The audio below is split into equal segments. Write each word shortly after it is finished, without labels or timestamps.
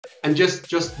And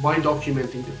just by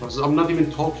documenting the process. I'm not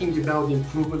even talking about the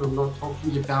improvement. I'm not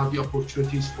talking about the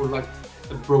opportunities for like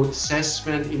a broad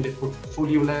assessment in the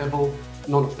portfolio level.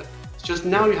 None of that. It's just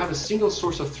now you have a single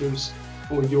source of truth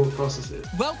for your processes.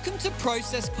 Welcome to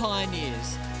Process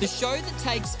Pioneers, the show that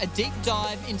takes a deep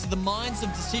dive into the minds of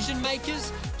decision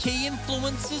makers, key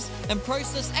influencers, and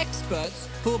process experts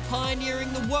who are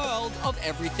pioneering the world of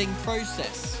everything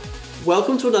process.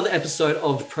 Welcome to another episode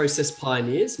of Process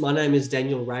Pioneers. My name is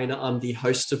Daniel Rayner. I'm the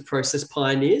host of Process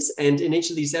Pioneers. And in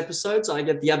each of these episodes, I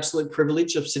get the absolute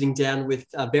privilege of sitting down with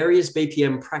various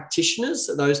BPM practitioners,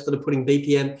 those that are putting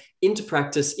BPM into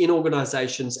practice in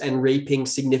organizations and reaping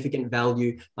significant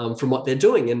value from what they're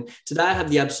doing. And today I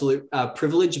have the absolute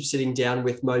privilege of sitting down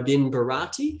with Mobin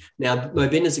Barati. Now,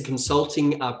 Mobin is a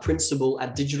consulting principal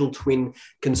at Digital Twin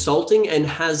Consulting and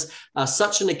has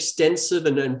such an extensive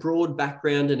and broad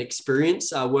background and experience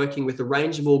working with a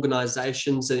range of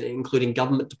organizations, including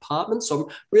government departments. So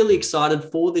I'm really excited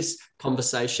for this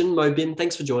conversation. Mobin,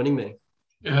 thanks for joining me.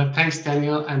 Thanks,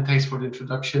 Daniel, and thanks for the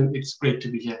introduction. It's great to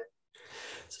be here.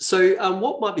 So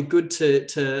what might be good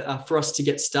for us to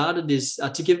get started is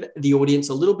to give the audience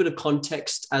a little bit of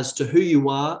context as to who you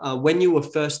are, when you were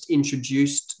first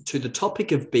introduced to the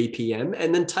topic of BPM,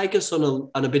 and then take us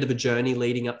on a bit of a journey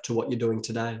leading up to what you're doing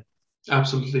today.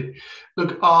 Absolutely.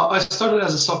 Look, I started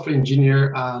as a software engineer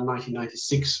in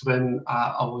 1996 when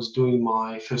I was doing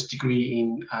my first degree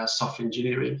in software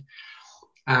engineering.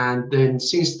 And then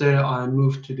since there, I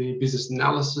moved to the business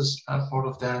analysis part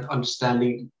of that,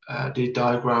 understanding the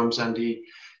diagrams and the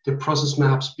process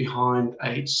maps behind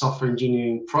a software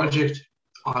engineering project.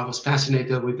 I was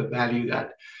fascinated with the value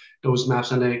that those maps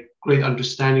and a great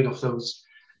understanding of those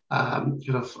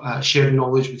shared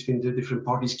knowledge between the different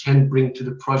parties can bring to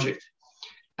the project.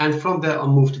 And from there, I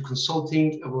moved to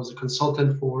consulting. I was a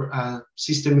consultant for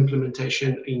system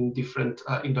implementation in different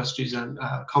industries and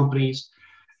companies.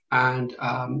 And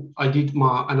I did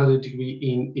another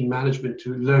degree in management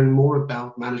to learn more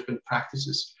about management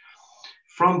practices.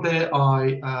 From there,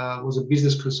 I was a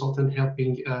business consultant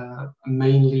helping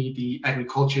mainly the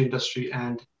agriculture industry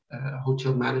and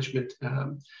hotel management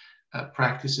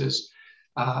practices.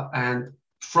 And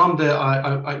from there,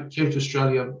 I came to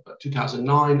Australia in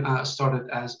 2009, started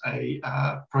as a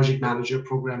project manager,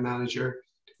 program manager,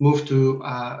 moved to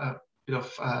a bit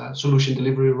of solution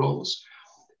delivery roles.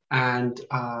 And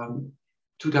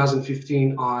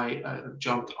 2015, I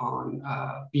jumped on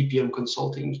BPM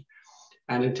consulting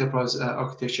and enterprise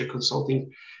architecture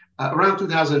consulting. Around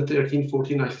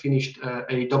 2013-14, I finished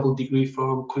a double degree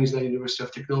from Queensland University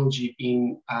of Technology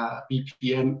in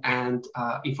BPM and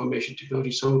information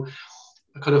technology. So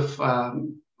I kind of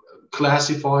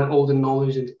classified all the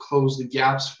knowledge and closed the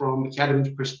gaps from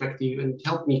academic perspective, and it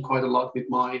helped me quite a lot with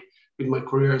my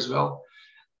career as well.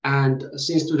 And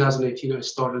since 2018, I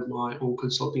started my own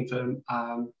consulting firm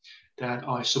that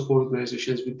I support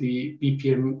organizations with the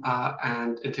BPM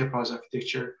and enterprise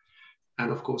architecture,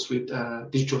 and of course with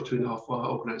digital twin of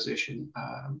organization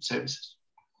services.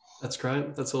 That's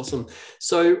great. That's awesome.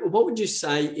 So what would you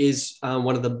say is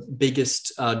one of the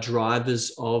biggest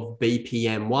drivers of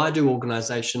BPM? Why do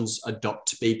organizations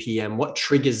adopt BPM? What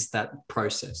triggers that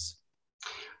process?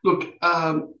 Look,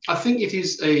 I think it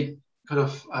is a kind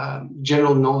of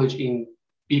general knowledge in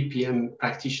BPM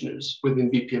practitioners, within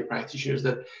BPM practitioners,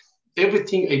 that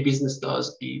everything a business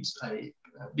does is a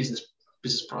business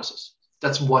process.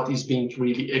 That's what is being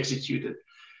really executed.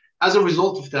 As a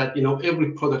result of that,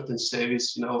 every product and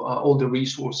service, all the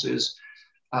resources,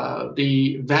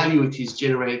 the value it is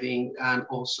generating, and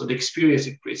also the experience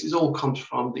it creates, it all comes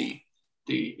from the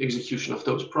execution of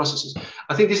those processes.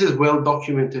 I think this is well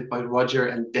documented by Roger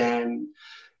and Dan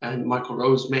and Michael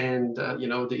Roseman,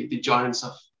 the giants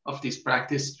of this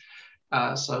practice.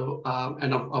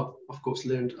 And I've of course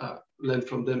learned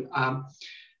from them.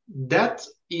 That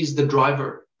is the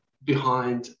driver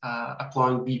behind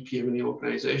applying BPM in the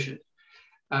organization.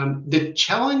 The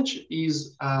challenge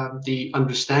is the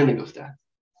understanding of that.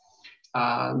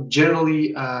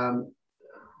 Generally,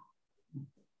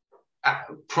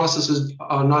 processes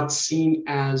are not seen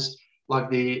as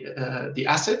like the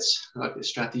assets, like the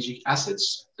strategic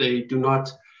assets. They do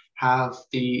not have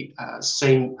the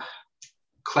same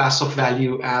class of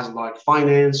value as like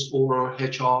finance or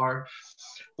HR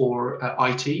or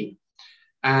IT.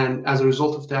 And as a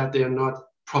result of that, they are not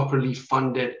properly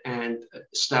funded and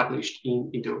established in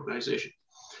the organization.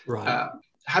 Right.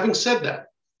 Having said that,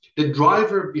 the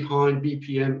driver behind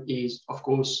BPM is, of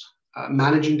course,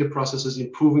 managing the processes,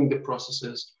 improving the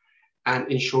processes,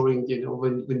 and ensuring,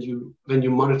 when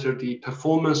you monitor the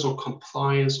performance or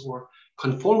compliance or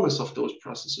conformance of those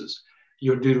processes,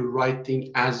 you're doing the right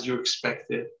thing as you're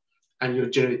expected and you're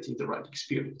generating the right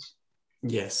experience.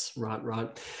 Yes, right.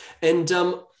 And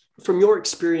from your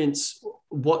experience,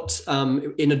 what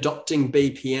in adopting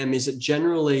BPM, is it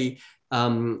generally,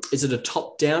 is it a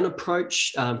top-down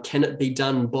approach? Can it be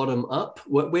done bottom-up?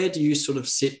 Where do you sort of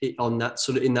sit on that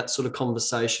in that sort of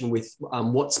conversation with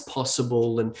what's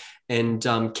possible, and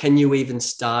can you even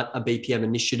start a BPM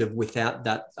initiative without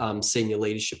that senior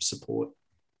leadership support?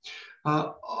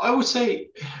 I would say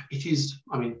it is,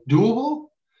 doable,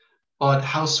 but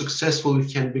how successful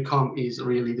it can become is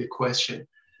really the question.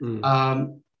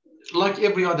 Like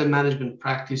every other management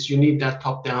practice, you need that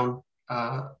top-down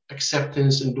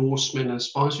acceptance, endorsement, and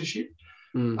sponsorship.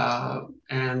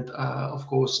 Of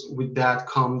course, with that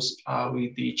comes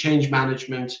with the change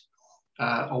management,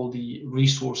 all the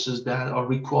resources that are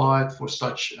required for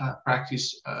such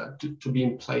practice to be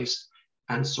in place,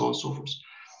 and so on and so forth.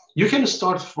 You can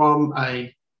start from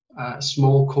a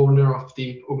small corner of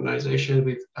the organization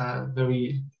with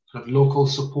very kind of local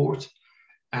support,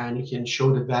 and you can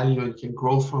show the value and can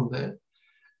grow from there.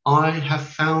 I have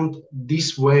found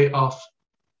this way of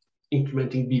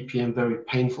implementing BPM very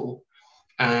painful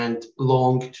and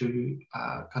long to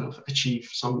kind of achieve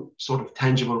some sort of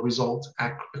tangible result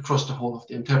across the whole of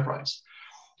the enterprise.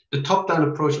 The top-down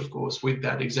approach, of course, with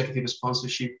that executive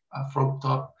sponsorship from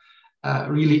top,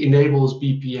 really enables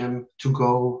BPM to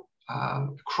go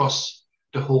across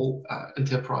the whole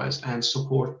enterprise and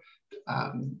support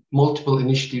multiple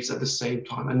initiatives at the same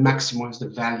time and maximize the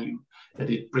value that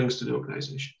it brings to the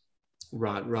organization.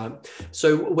 Right.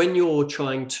 So when you're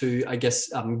trying to, I guess,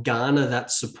 garner that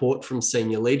support from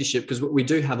senior leadership, because we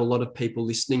do have a lot of people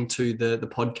listening to the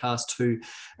podcast who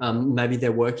maybe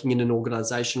they're working in an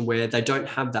organization where they don't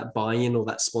have that buy-in or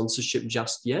that sponsorship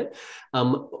just yet.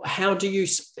 How do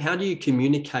you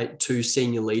communicate to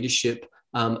senior leadership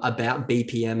about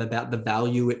BPM, about the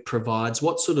value it provides?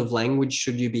 What sort of language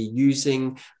should you be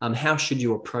using? How should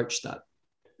you approach that?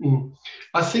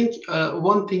 I think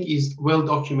one thing is well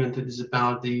documented is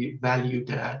about the value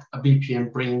that a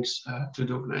BPM brings to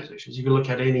the organizations. If you look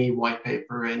at any white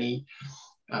paper, any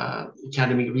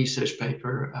academic research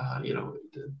paper,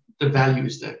 the value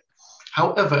is there.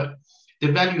 However,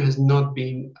 the value has not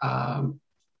been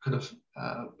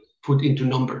put into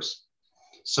numbers.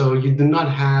 So you do not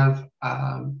have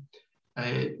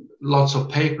lots of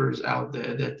papers out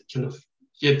there that kind of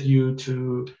get you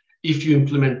to, if you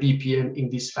implement BPM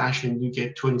in this fashion, you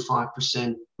get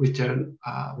 25% return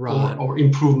or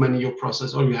improvement in your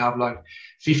process, or you have like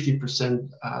 50%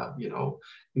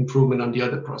 improvement on the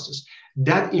other process.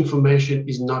 That information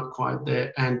is not quite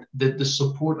there, and the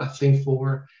support, I think,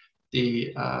 for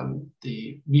the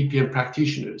BPM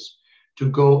practitioners to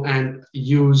go and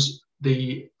use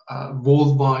the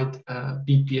worldwide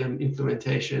BPM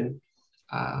implementation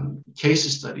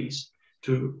case studies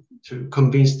to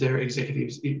convince their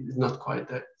executives is not quite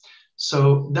there.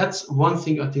 So that's one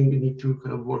thing I think we need to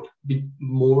kind of work a bit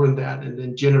more on that, and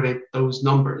then generate those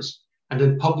numbers and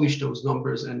then publish those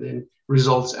numbers and then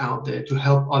results out there to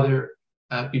help other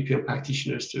BPM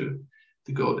practitioners to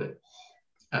go there,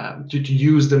 to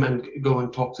use them and go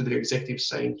and talk to their executives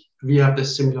saying, we have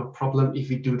this similar problem. If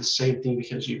we do the same thing, we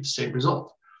can achieve the same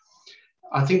result.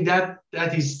 I think that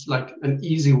is like an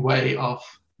easy way of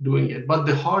doing it. But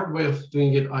the hard way of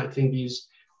doing it, I think, is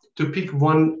to pick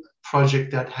one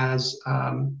project that has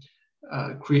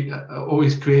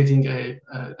always creating a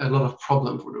lot of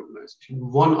problem for the organization.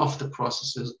 One of the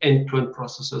processes, end-to-end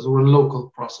processes, or a local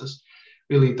process,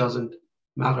 really doesn't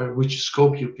matter which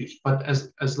scope you pick. But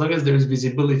as long as there is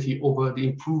visibility over the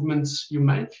improvements you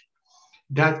make,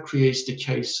 that creates the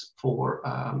case for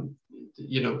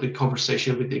the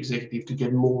conversation with the executive to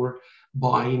get more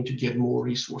buy-in, to get more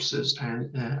resources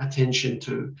and attention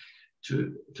to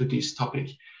this topic.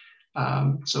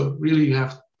 So really you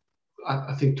have,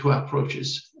 I think, two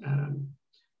approaches.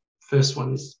 First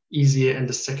one is easier, and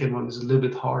the second one is a little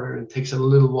bit harder and takes a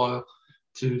little while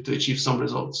to achieve some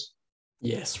results.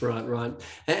 Yes, right.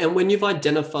 And when you've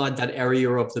identified that area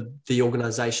of the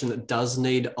organization that does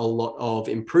need a lot of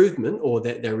improvement, or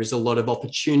that there is a lot of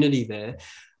opportunity there,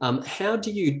 how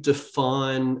do you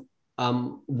define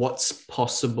what's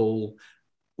possible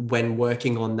when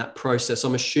working on that process?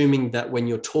 I'm assuming that when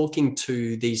you're talking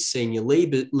to these senior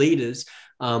leaders,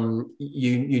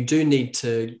 you do need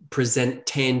to present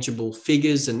tangible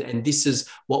figures, and this is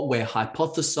what we're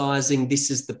hypothesizing. This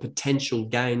is the potential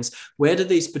gains. Where do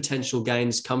these potential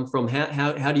gains come from?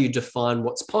 How do you define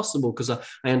what's possible? Because I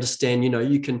understand,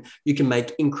 you can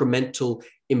make incremental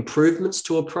improvements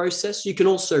to a process. You can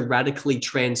also radically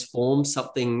transform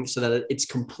something so that it's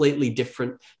completely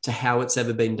different to how it's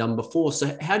ever been done before.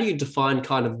 So how do you define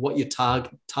kind of what your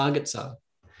targets are?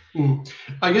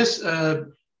 I guess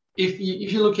if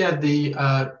you look at the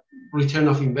return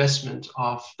of investment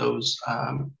of those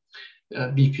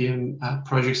BPM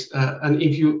projects, and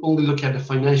if you only look at the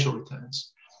financial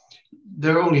returns,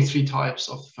 there are only three types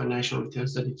of financial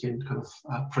returns that you can kind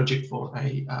of project for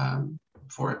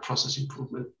a process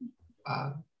improvement.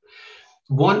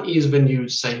 One is when you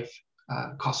save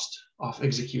cost of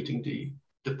executing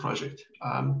the project.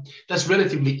 That's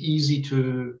relatively easy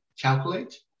to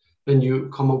calculate. When you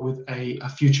come up with a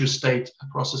future state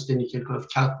process, then you can kind of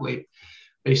calculate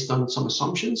based on some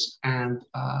assumptions and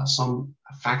some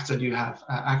facts that you have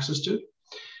access to.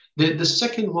 The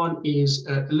second one is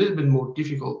a little bit more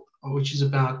difficult, which is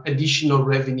about additional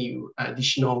revenue,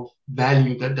 additional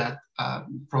value that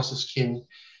process can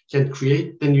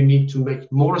create. Then you need to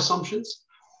make more assumptions,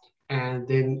 and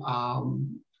then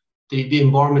the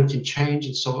environment can change,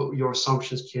 and so your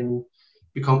assumptions can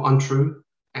become untrue,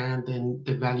 and then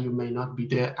the value may not be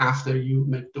there after you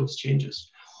make those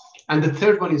changes. And the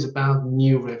third one is about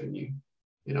new revenue.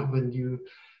 When you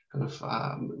kind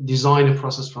of design a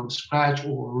process from scratch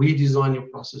or redesign your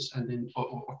process and then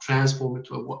or transform it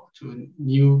to a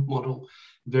new model,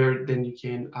 where then you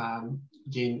can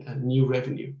gain a new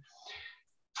revenue.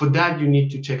 For that, you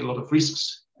need to take a lot of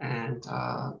risks and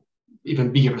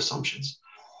even bigger assumptions.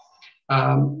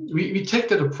 We take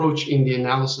that approach in the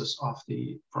analysis of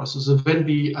the process. When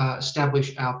we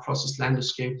establish our process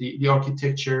landscape, the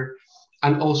architecture,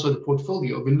 and also the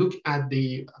portfolio, we look at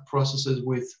the processes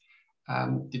with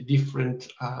the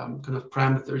different kind of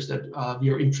parameters that we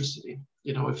are interested in.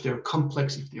 If they're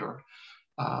complex, if they are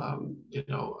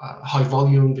high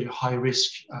volume, they're high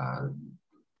risk,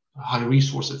 high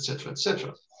resource, etc.,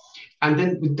 etc. And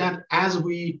then with that, as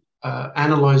we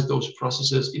analyze those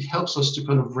processes, it helps us to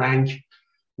kind of rank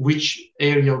which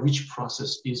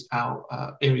process is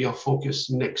our area of focus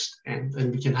next, and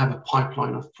we can have a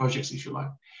pipeline of projects, if you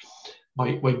like,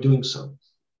 by doing so.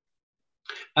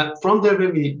 From there,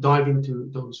 when we dive into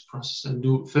those processes and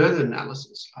do further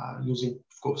analysis using,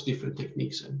 of course, different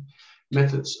techniques and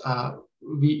methods,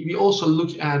 we also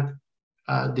look at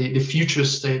the future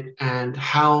state and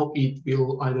how it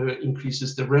will either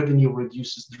increases the revenue,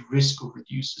 reduces the risk, or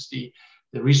reduces the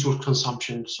resource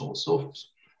consumption, so on and so forth.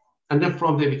 And then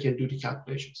from there, we can do the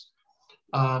calculations.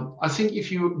 I think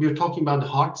if we're talking about the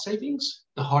hard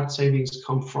savings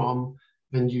come from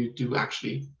when you do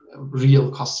actually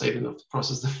real cost saving of the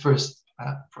process, the first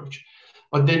approach.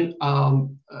 But then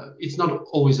it's not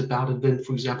always about it. Then,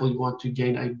 for example, you want to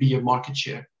gain a bigger market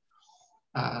share.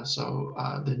 So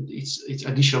then it's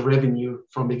additional revenue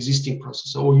from existing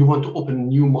process, or you want to open a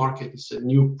new market. It's a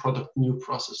new product, new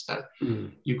process that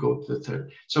you go to the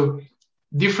third. So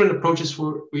different approaches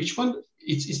for each one.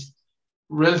 It's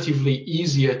relatively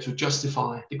easier to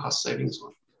justify the cost savings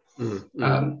one.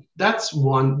 That's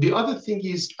one. The other thing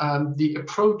is the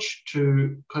approach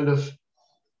to kind of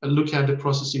look at the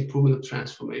process improvement and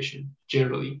transformation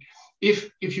generally.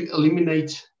 If you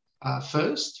eliminate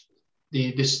first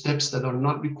the steps that are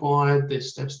not required, the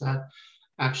steps that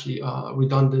actually are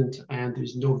redundant, and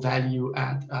there's no value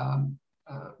add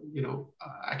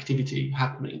activity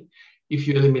happening. If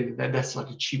you eliminate that, that's like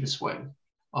the cheapest way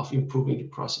of improving the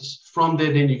process. From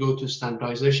there, then you go to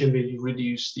standardization, where you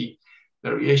reduce the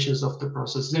variations of the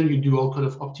process. Then you do all kind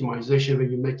of optimization, where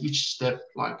you make each step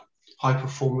like high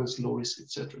performance, low risk,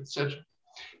 etc., etc.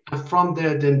 And from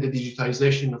there, then the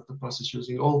digitization of the process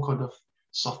using all kind of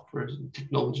software and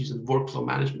technologies and workflow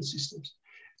management systems.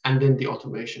 And then the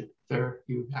automation, where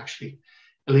you actually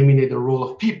eliminate the role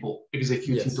of people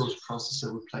executing those processes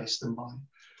and replace them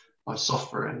by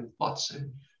software and bots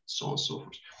and so on and so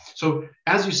forth. So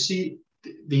as you see,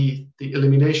 the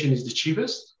elimination is the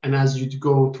cheapest, and as you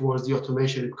go towards the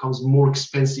automation, it becomes more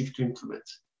expensive to implement.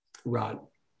 Right.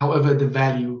 However, the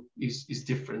value is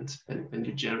different when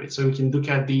you generate. So we can look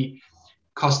at the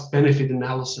cost-benefit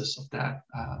analysis of that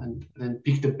and then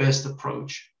pick the best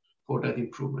approach for that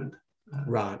improvement.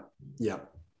 Right. Yeah.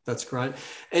 That's great.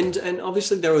 And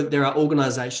obviously there are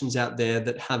organizations out there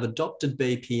that have adopted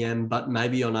BPM, but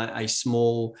maybe on a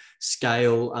small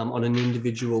scale, on an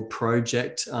individual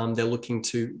project. They're looking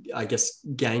to, I guess,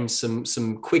 gain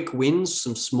some quick wins,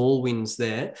 some small wins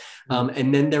there.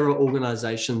 And then there are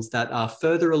organizations that are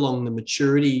further along the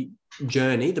maturity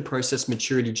journey, the process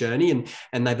maturity journey,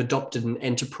 and they've adopted an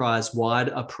enterprise-wide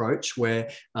approach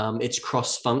where it's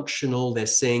cross-functional. They're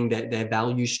seeing their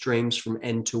value streams from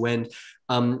end to end.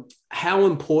 How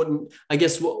important, I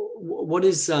guess, what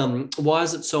is why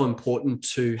is it so important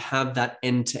to have that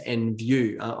end-to-end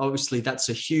view? Obviously, that's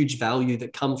a huge value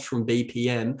that comes from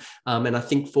BPM, and I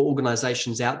think for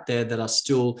organizations out there that are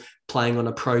still playing on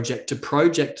a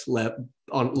project-to-project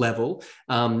on level,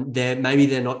 they're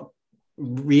not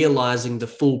realizing the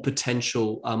full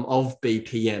potential of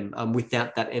BPM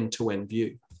without that end-to-end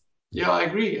view. Yeah, I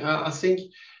agree. I think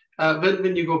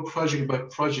when you go project by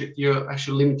project, you're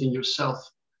actually limiting yourself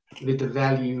with the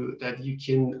value that you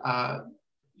can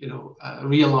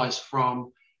realize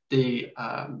from the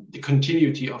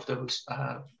continuity of those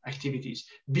activities.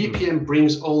 BPM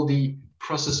brings all the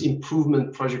process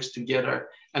improvement projects together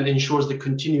and ensures the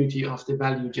continuity of the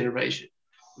value generation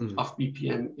of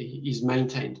BPM is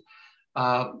maintained.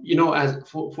 As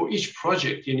for each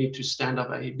project, you need to stand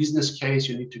up a business case,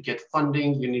 you need to get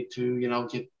funding, you need to,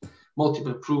 get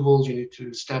multiple approvals, you need to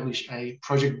establish a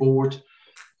project board,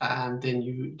 and then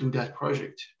you do that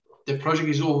project. The project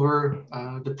is over,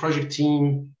 the project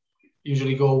team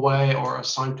usually go away or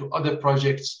assigned to other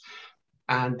projects,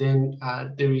 and then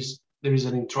there is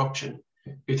an interruption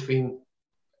between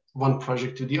one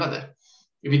project to the other.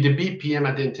 With the BPM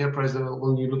at the enterprise level,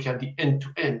 when you look at the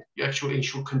end-to-end, you actually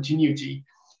ensure continuity,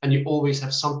 and you always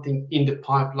have something in the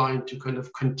pipeline to kind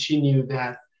of continue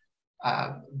that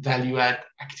value-add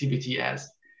activity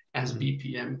as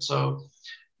BPM. So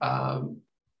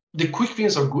the quick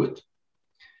wins are good,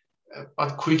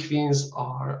 but quick wins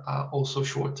are also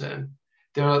short-term.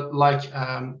 They're like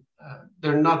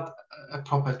they're not a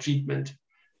proper treatment,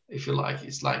 if you like.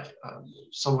 It's like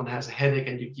someone has a headache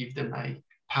and you give them a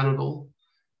Panadol.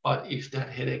 But if that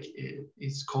headache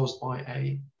is caused by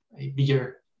a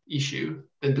bigger issue,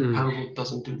 then the Panadol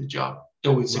doesn't do the job.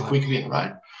 Though it's a quick win,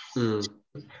 right?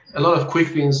 A lot of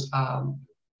quick wins, are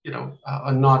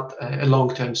not a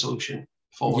long-term solution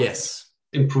for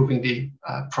improving the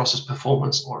process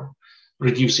performance or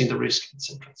reducing the risk,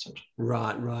 etc., etc.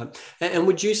 Right. And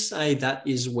would you say that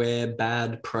is where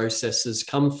bad processes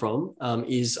come from?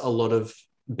 Is a lot of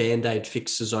Band-Aid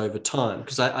fixes over time?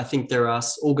 Because I think there are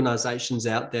organizations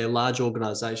out there, large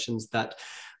organizations, that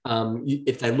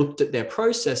if they looked at their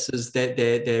processes,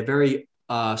 they're very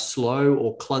slow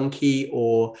or clunky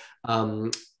or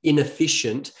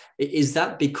inefficient. Is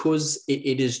that because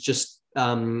it is just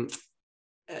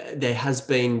there has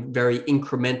been very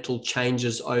incremental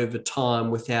changes over time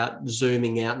without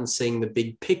zooming out and seeing the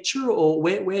big picture? Or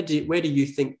where do you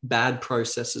think bad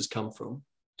processes come from?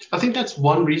 I think that's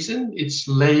one reason. It's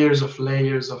layers of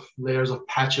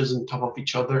patches on top of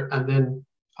each other. And then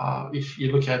if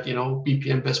you look at,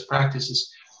 BPM best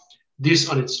practices, this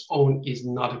on its own is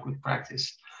not a good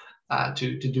practice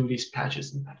to do these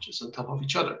patches on top of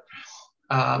each other.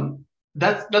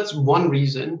 That's one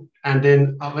reason. And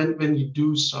then when you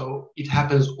do so, it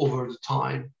happens over the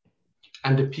time.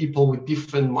 And the people with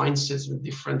different mindsets, with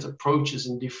different approaches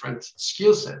and different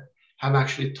skill set have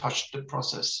actually touched the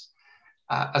process.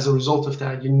 As a result of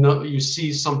that, you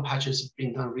see some patches have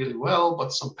been done really well,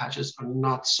 but some patches are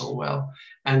not so well.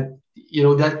 And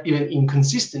that even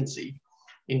inconsistency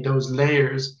in those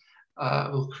layers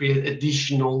will create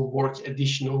additional work,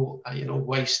 additional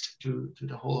waste to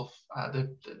the whole of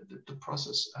the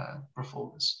process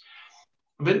performance.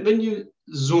 When you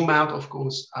zoom out, of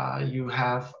course, you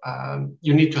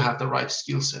need to have the right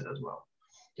skill set as well.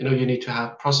 You need to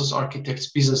have process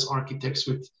architects, business architects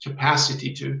with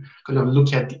capacity to kind of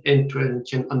look at the end-to-end,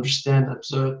 can understand,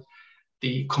 observe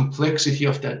the complexity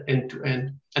of that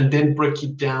end-to-end, and then break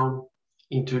it down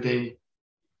into the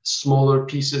smaller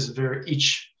pieces where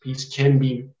each piece can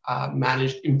be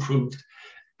managed, improved,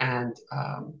 and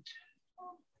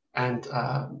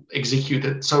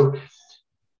executed. So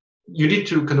you need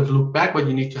to kind of look back, but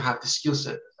you need to have the skill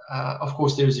set. Of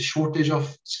course, there is a shortage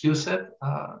of skill set,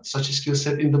 such a skill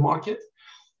set in the market.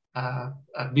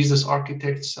 Business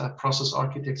architects, process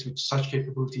architects with such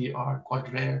capability are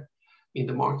quite rare in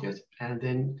the market. And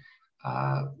then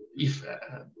if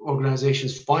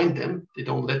organizations find them, they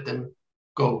don't let them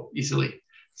go easily.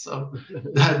 So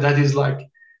that is like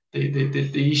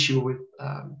the issue with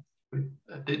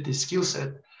the skill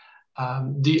set.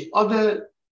 The other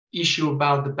issue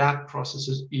about the bad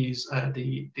processes is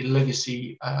the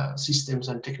legacy systems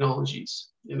and technologies.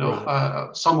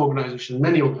 Some organizations,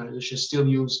 many organizations still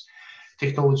use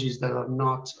technologies that are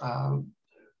not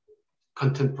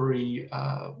contemporary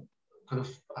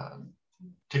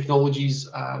technologies,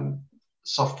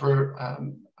 software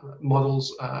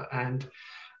models, and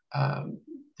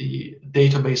the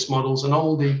database models, and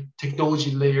all the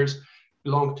technology layers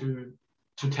belong to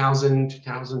 2000,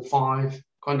 2005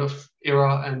 kind of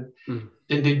era, and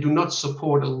then they do not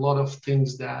support a lot of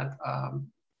things that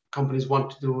companies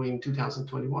want to do in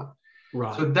 2021.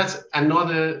 Right. So that's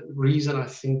another reason I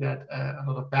think that a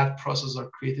lot of bad processes are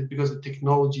created, because the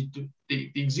technology,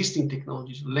 the existing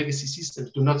technologies, legacy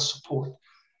systems do not support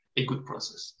a good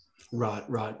process. Right.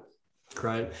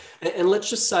 Great. And let's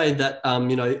just say that,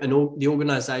 the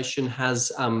organization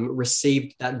has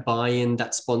received that buy-in,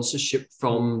 that sponsorship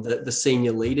from the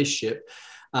senior leadership,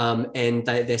 and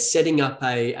they're setting up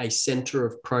a center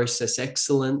of process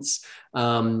excellence,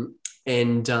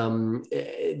 and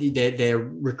they're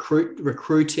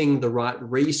recruiting the right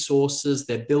resources.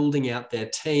 They're building out their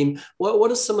team. What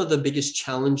are some of the biggest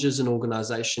challenges an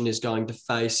organization is going to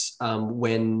face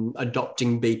when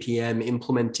adopting BPM,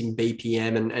 implementing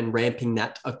BPM, and ramping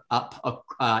that up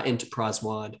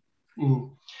enterprise-wide?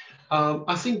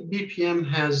 I think BPM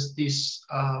has this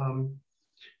kind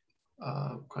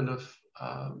of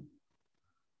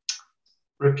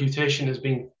reputation as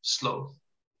being slow.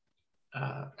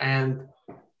 And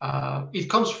it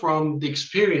comes from the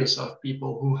experience of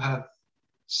people who have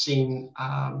seen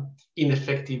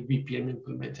ineffective BPM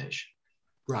implementation.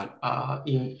 Right.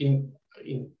 In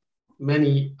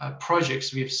many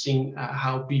projects, we've seen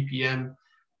how BPM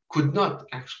could not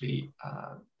actually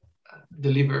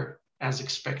deliver as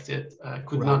expected,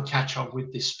 could not catch up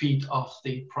with the speed of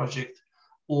the project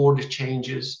or the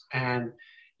changes, and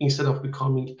instead of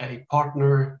becoming a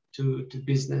partner to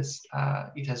business,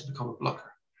 it has become a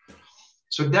blocker.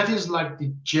 So that is like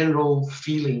the general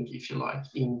feeling, if you like,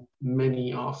 in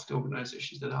many of the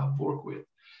organizations that I've worked with.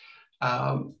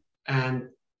 I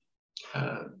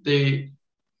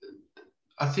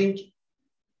think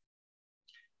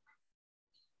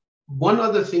one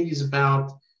other thing is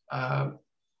about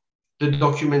the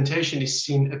documentation is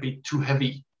seen a bit too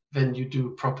heavy when you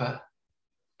do proper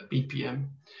BPM.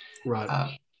 Right.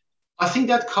 I think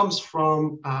that comes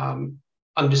from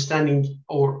understanding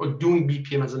or doing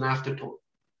BPM as an afterthought.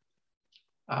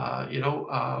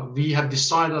 We have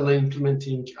decided on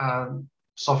implementing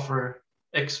software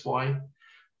X, Y,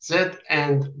 Z,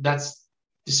 and that's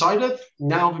decided.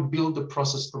 Now we build the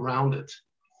process around it.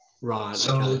 Right.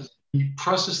 So the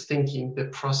process thinking, the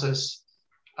process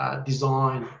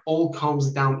design, all comes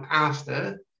down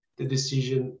after the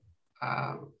decision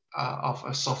of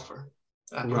a software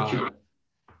procurement.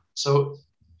 So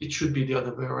it should be the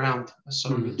other way around.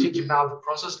 So you think about the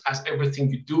process as everything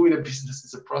you do in a business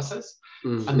is a process,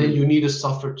 and then you need a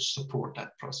software to support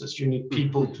that process. You need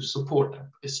people to support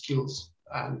that, skills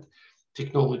and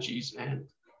technologies and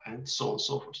so on and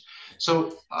so forth.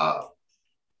 So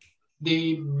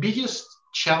the biggest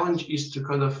challenge is to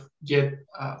kind of get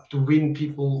to win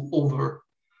people over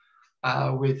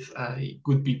with a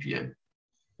good BPM.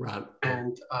 Right.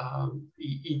 And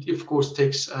it of course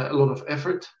takes a lot of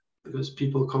effort, because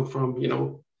people come from,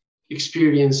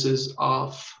 experiences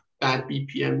of bad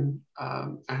BPM,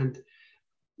 and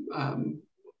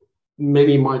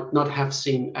many might not have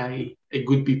seen a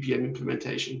good BPM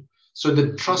implementation. So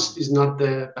the trust is not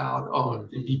there about,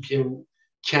 the BPM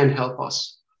can help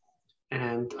us.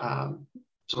 And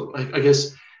so I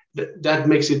guess that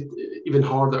makes it even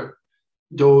harder.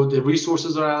 Though the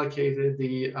resources are allocated,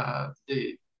 the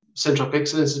Center of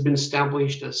Excellence has been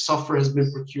established, the software has been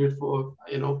procured for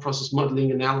process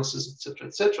modeling, analysis,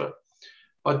 etc.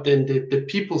 But then the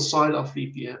people side of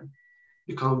BPM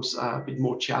becomes a bit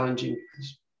more challenging,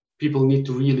 because people need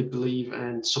to really believe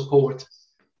and support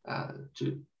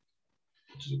to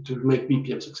make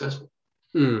BPM successful.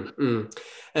 And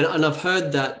I've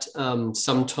heard that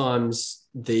sometimes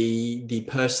the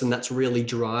person that's really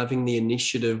driving the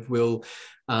initiative will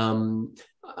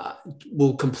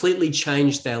completely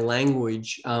change their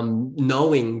language,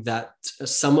 knowing that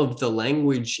some of the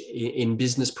language in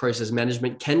business process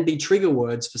management can be trigger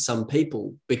words for some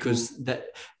people, because that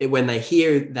when they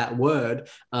hear that word,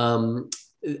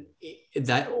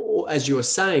 that, as you were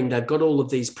saying, they've got all of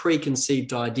these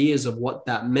preconceived ideas of what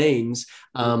that means,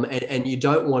 and you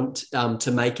don't want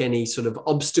to make any sort of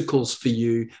obstacles for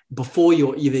you before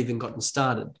you've even gotten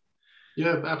started.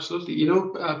 Yeah, absolutely.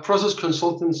 Process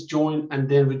consultants join and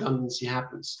then redundancy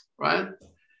happens, right?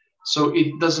 So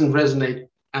it doesn't resonate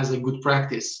as a good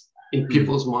practice in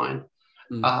people's mind.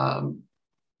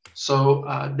 So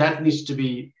that needs to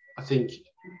be, I think,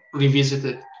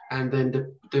 revisited. And then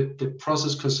the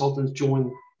process consultants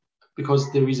join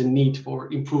because there is a need for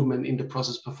improvement in the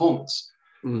process performance.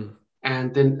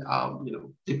 And then,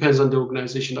 depends on the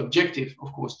organization objective.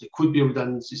 Of course, there could be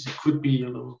redundancies, it could be,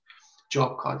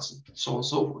 job cuts, and so on and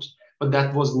so forth. But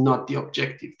that was not the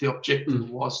objective. The objective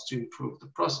was to improve the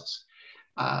process.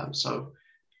 So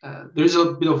there is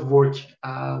a bit of work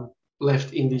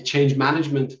left in the change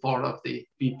management part of the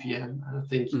BPM. And I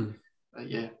think,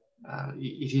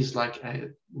 it is like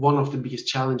one of the biggest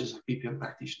challenges of BPM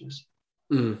practitioners.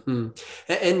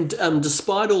 And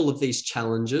despite all of these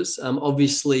challenges,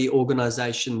 obviously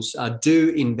organizations do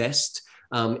invest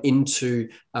into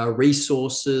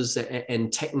resources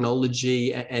and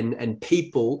technology and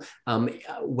people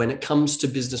when it comes to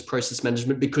business process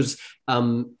management, because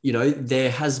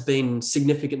there has been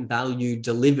significant value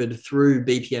delivered through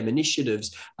BPM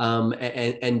initiatives,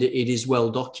 and it is well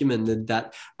documented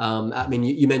that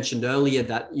you mentioned earlier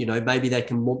that maybe they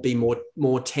can be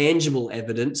more tangible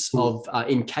evidence of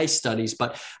in case studies,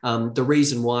 but the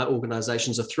reason why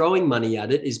organizations are throwing money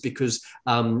at it is because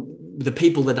the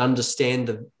people that understand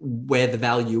where the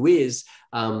value is,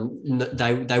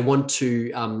 they want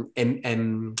to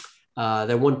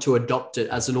they want to adopt it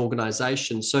as an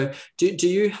organization. So do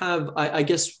you have, I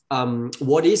guess,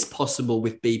 what is possible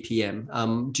with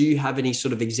BPM? Do you have any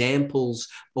sort of examples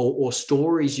or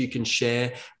stories you can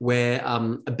share where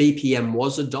a BPM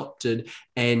was adopted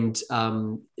and,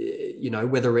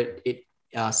 whether it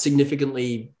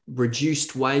significantly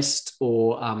reduced waste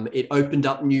or it opened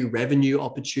up new revenue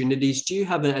opportunities? Do you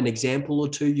have an example or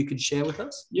two you could share with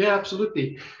us? Yeah,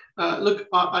 absolutely. Look,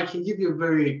 I can give you a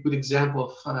very good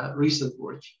example of recent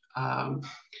work.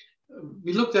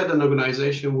 We looked at an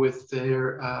organization with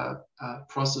their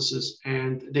processes,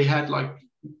 and they had like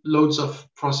loads of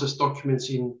process documents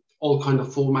in all kind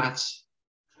of formats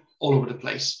all over the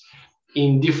place,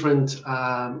 in different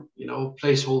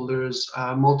placeholders,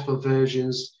 multiple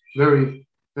versions, very,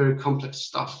 very complex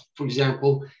stuff. For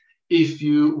example, if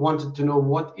you wanted to know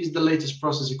what is the latest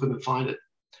process, you couldn't find it,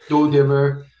 though there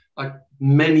were like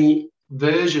many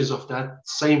versions of that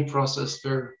same process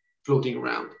were floating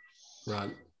around.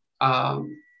 Right.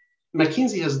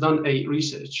 McKinsey has done a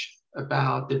research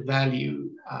about the value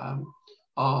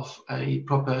of a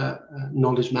proper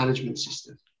knowledge management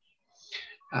system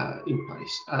in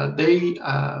place. They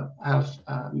have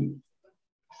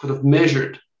sort of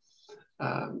measured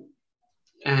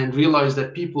and realized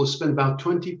that people spend about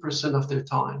 20% of their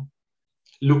time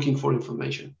looking for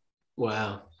information.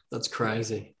 Wow, that's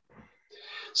crazy.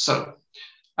 So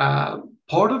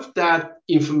part of that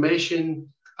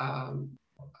information kind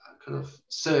of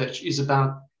search is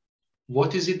about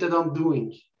what is it that I'm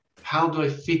doing? How do I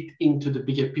fit into the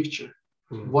bigger picture?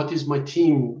 What is my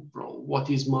team role? What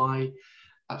is my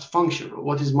function role?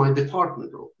 What is my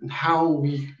department role? And how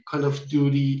we kind of do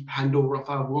the handover of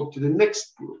our work to the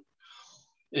next group.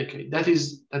 Okay, that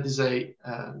is a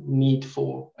need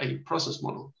for a process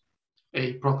model,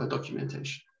 a proper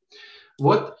documentation.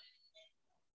 What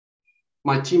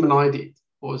my team and I did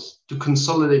was to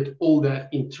consolidate all that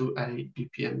into a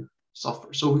BPM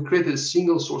software. So we created a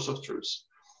single source of truth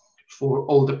for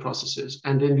all the processes,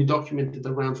 and then we documented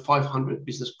around 500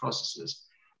 business processes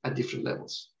at different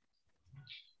levels.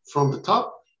 From the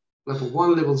top, level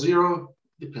 1, level 0,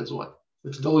 depends what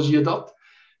methodology you adopt,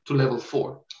 to level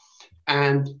 4.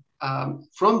 And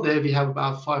from there, we have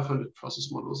about 500 process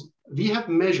models. We have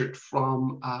measured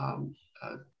from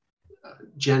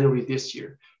January this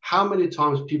year how many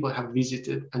times people have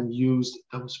visited and used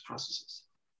those processes.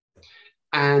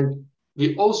 And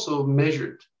we also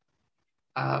measured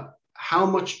how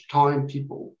much time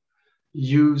people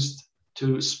used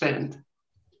to spend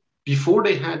before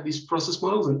they had these process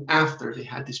models and after they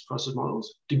had these process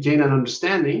models to gain an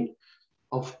understanding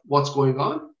of what's going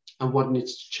on and what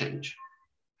needs to change.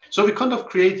 So we kind of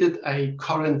created a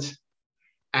current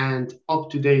and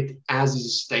up-to-date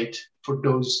as-is state for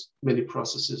those many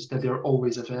processes that are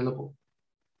always available.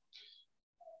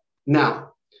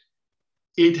 Now,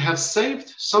 it has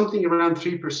saved something around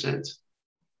 3%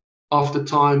 of the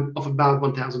time of about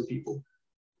 1,000 people.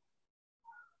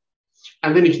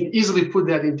 And then you can easily put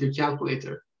that into a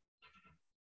calculator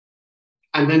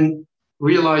and then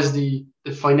realize the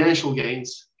financial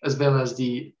gains as well as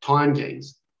the time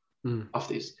gains of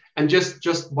this. And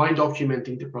just by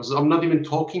documenting the process, I'm not even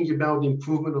talking about the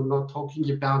improvement. I'm not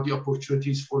talking about the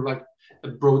opportunities for like a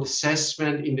broad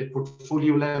assessment in the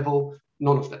portfolio level,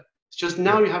 none of that. It's just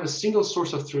now you have a single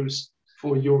source of truth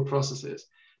for your processes.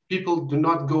 People do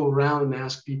not go around and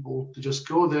ask people to just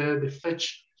go there, they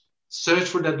search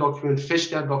for that document, fetch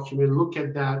that document, look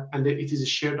at that, and then it is a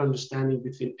shared understanding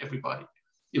between everybody.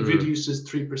 It reduces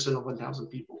 3% of 1,000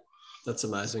 people. That's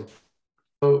amazing.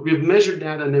 So we've measured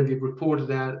that and then we've reported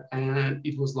that, and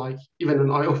it was like even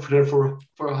an eye-opener for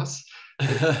us.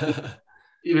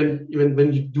 even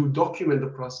when you do document the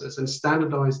process and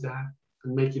standardize that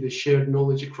and make it a shared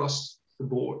knowledge across the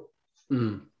board,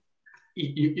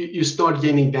 you start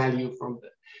gaining value from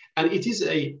that. And it is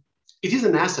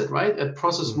an asset, right? A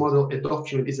process model, a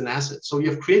document is an asset. So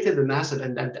you have created an asset,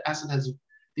 and that the asset has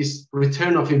this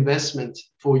return of investment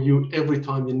for you every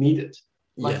time you need it,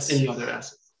 like any other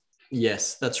asset.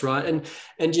 Yes, that's right.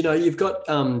 And you've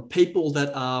got people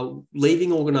that are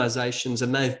leaving organizations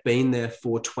and they've been there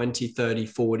for 20, 30,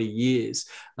 40 years.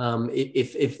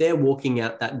 If they're walking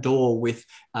out that door with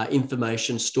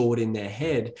information stored in their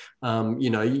head,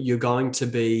 you're going to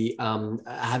be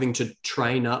having to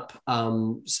train up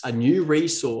a new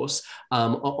resource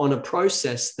on a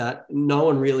process that no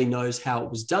one really knows how it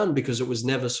was done because it was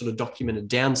never sort of documented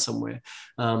down somewhere.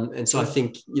 And so I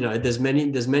think, there's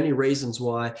many reasons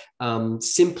why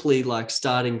simply like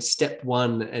starting step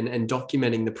one and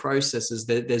documenting the processes,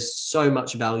 there's so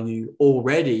much value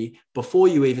already before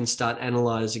you even start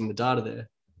analyzing the data there.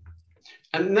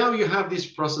 And now you have this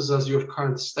process as your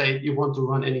current state. You want to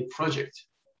run any project.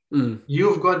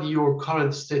 You've got your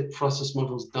current state process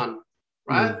models done,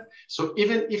 right? So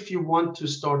even if you want to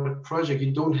start a project,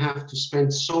 you don't have to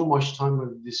spend so much time on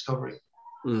the discovery.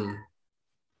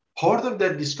 Part of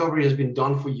that discovery has been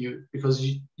done for you because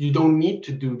you don't need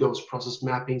to do those process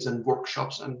mappings and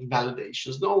workshops and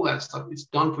validations and all that stuff. It's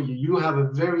done for you. You have a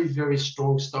very, very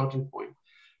strong starting point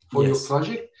for your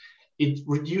project. It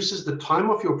reduces the time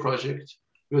of your project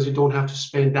because you don't have to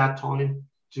spend that time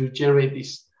to generate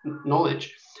this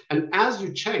knowledge. And as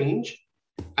you change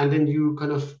and then you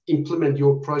kind of implement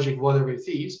your project, whatever it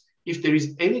is, if there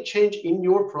is any change in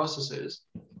your processes,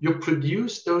 you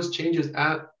produce those changes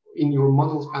in your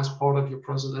models as part of your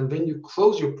process. And when you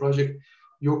close your project,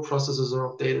 your processes are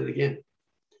updated again.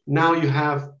 Now you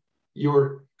have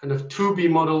your kind of to-be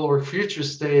model or future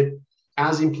state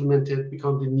as implemented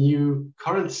become the new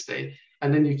current state.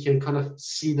 And then you can kind of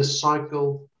see the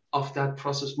cycle of that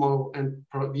process model and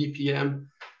BPM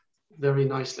very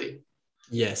nicely.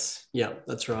 Yes. Yeah,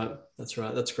 that's right.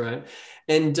 That's great.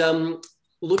 And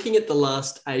looking at the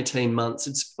last 18 months,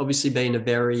 it's obviously been a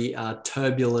very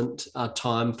turbulent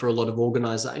time for a lot of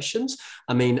organizations.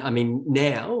 I mean,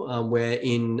 now we're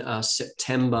in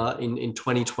September in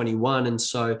 2021. And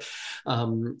so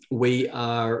we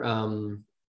are...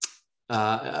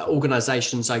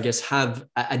 organizations, I guess, have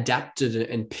adapted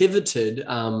and pivoted.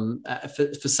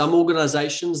 For some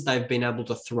organizations, they've been able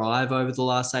to thrive over the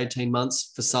last 18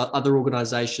 months. For some other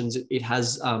organizations, it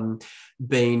has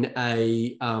been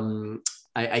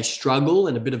a struggle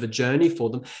and a bit of a journey for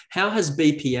them. How has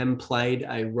BPM played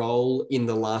a role in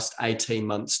the last 18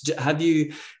 months? Have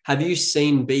you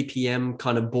seen BPM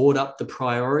kind of board up the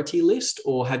priority list,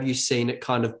 or have you seen it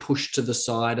kind of pushed to the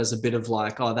side as a bit of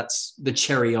like, oh, that's the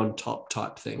cherry on top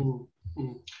type thing?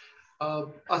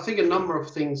 I think a number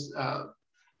of things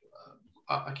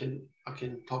I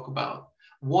can talk about.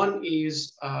 One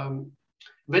is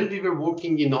when we were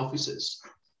working in offices,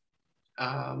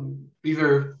 we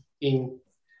were in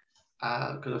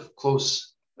kind of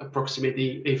close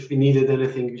proximity. If we needed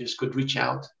anything, we just could reach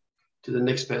out to the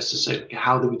next person and say, okay,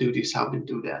 how do we do this? How do we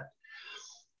do that?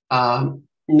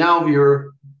 Now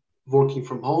we're working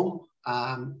from home.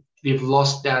 We've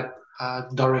lost that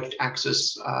direct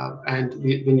access. And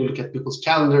when you look at people's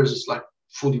calendars, it's like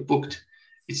fully booked.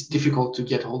 It's difficult to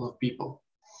get hold of people.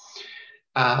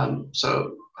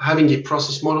 So having a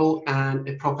process model and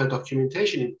a proper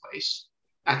documentation in place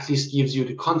at least gives you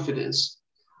the confidence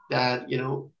that you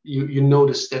know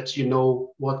the steps, you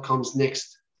know what comes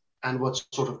next and what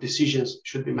sort of decisions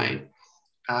should be made.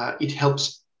 It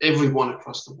helps everyone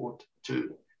across the board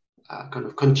to kind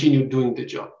of continue doing the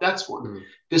job. That's one.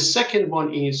 The second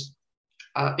one is,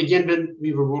 again, when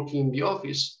we were working in the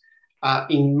office,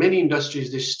 in many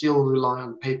industries, they still rely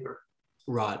on paper.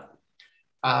 Right.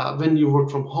 When you work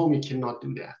from home, you cannot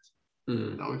do that.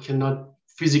 You cannot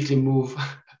physically move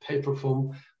paper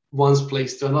from one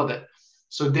place to another.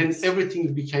 So then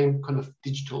everything became kind of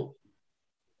digital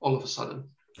all of a sudden.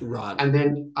 Right. And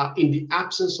then in the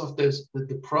absence of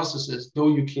the processes, though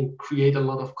you can create a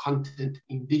lot of content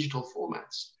in digital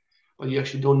formats, but you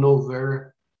actually don't know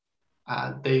where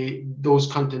those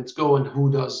contents go and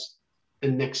who does the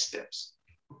next steps.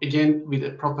 Again, with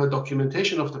a proper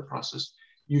documentation of the process,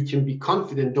 you can be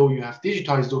confident, though you have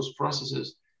digitized those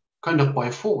processes kind of by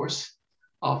force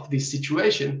of this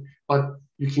situation, but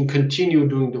you can continue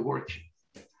doing the work.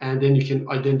 And then you can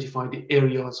identify the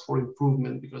areas for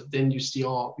improvement, because then you see,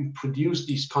 oh, we produce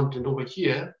this content over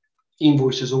here,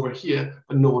 invoices over here,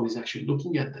 but no one is actually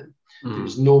looking at them.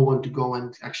 There's no one to go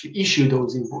and actually issue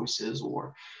those invoices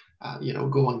or,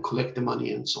 go and collect the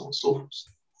money and so on and so forth.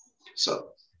 So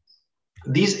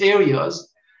these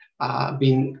areas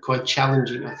been quite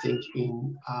challenging, I think,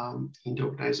 in the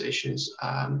organizations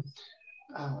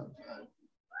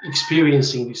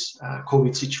experiencing this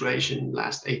COVID situation in the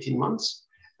last 18 months.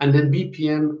 And then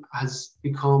BPM has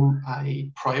become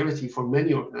a priority for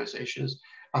many organizations.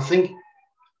 I think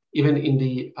even in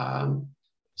the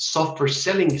software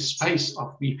selling space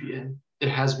of VPN, there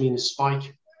has been a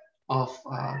spike of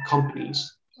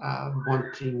companies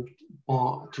wanting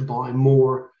to buy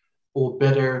more or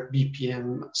better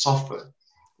BPM software,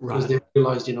 because they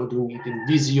realized, doing it in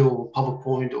Visio or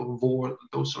PowerPoint or Word,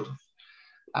 those sort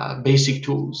of basic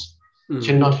tools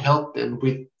cannot help them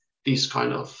with this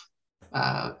kind of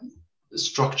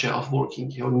structure of working,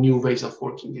 new ways of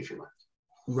working, if you like.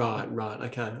 Right.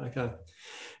 Okay.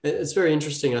 It's very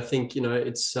interesting. I think,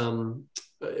 it's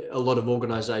a lot of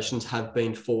organizations have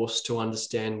been forced to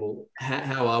understand, well,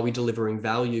 how are we delivering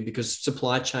value, because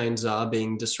supply chains are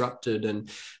being disrupted,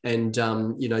 and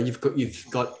you've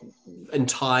got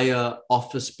entire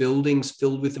office buildings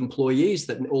filled with employees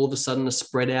that all of a sudden are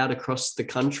spread out across the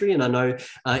country. And I know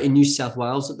in New South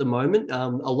Wales at the moment, a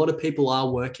lot of people are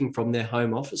working from their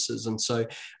home offices. And so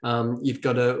you've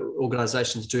got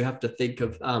organizations do have to think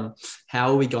of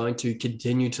how are we going to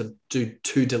continue to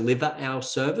deliver our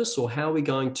service, or how are we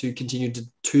going to continue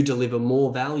to deliver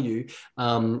more value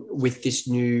with this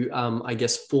new,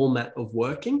 format of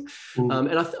working.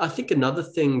 And I think another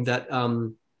thing that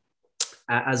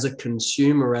as a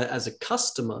consumer, as a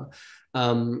customer,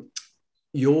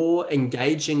 you're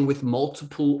engaging with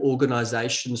multiple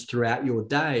organizations throughout your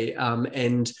day,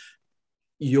 and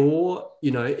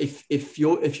if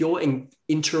you're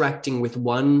interacting with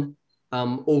one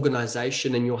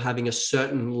organization and you're having a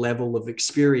certain level of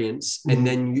experience, and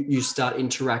then you start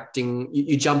interacting,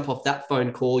 you jump off that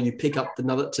phone call, you pick up to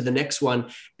the next one,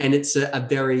 and it's a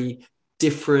very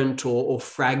different or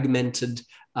fragmented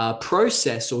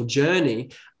process or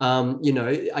journey.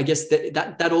 I guess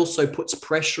that also puts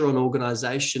pressure on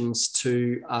organizations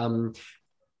to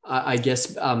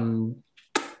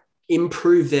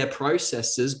improve their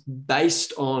processes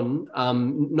based on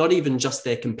not even just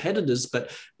their competitors, but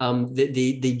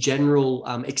the general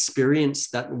experience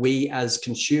that we as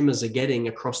consumers are getting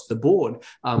across the board,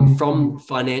 from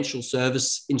financial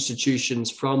service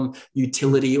institutions, from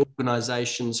utility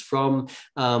organizations, from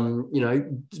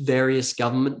various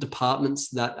government departments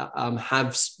that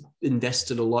have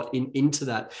invested a lot into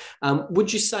that.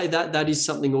 Would you say that is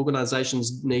something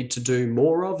organizations need to do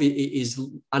more of? Is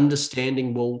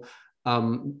understanding, well,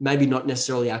 maybe not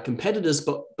necessarily our competitors,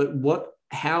 but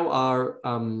how are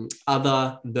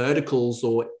other verticals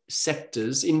or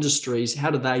sectors, industries,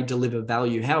 how do they deliver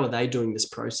value? How are they doing this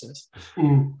process?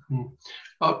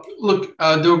 Look,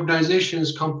 the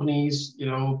organizations, companies,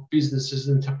 businesses,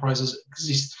 enterprises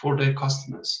exist for their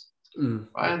customers,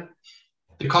 right?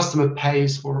 The customer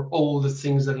pays for all the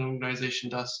things that an organization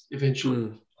does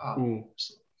eventually.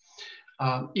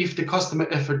 If the customer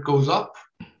effort goes up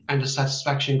and the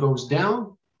satisfaction goes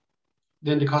down,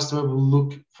 then the customer will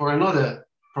look for another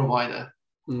provider,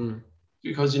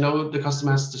 because the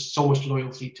customer has just so much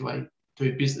loyalty to a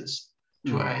business,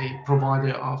 to a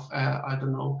provider of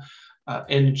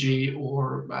energy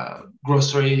or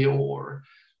grocery, or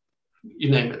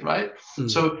you name it, right?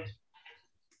 So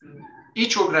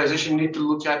each organization need to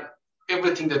look at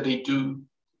everything that they do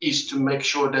is to make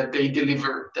sure that they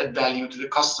deliver that value to the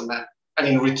customer, and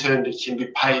in return they can be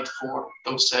paid for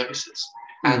those services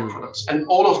and products. And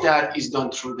all of that is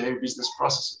done through their business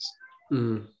processes.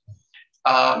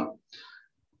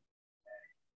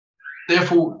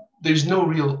 Therefore, there's no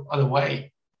real other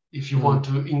way. If you want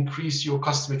to increase your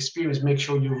customer experience, make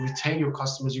sure you retain your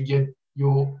customers, you get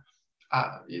your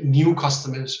new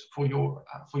customers for your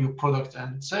product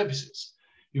and services.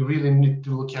 You really need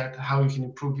to look at how you can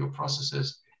improve your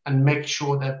processes and make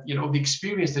sure that the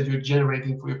experience that you're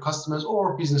generating for your customers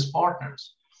or business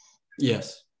partners,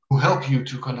 who help you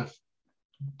to kind of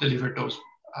deliver those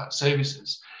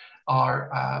services,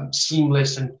 are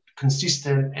seamless and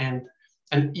consistent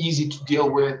and easy to deal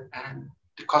with, and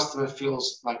the customer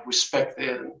feels like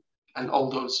respected, and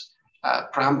all those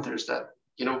parameters that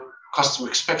customer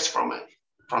expects from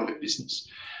a business.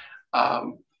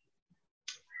 I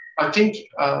think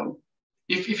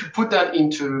if you put that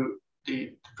into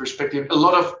the perspective, a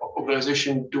lot of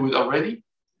organizations do it already.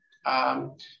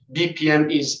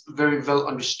 BPM is very well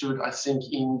understood, I think,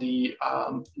 in the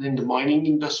mining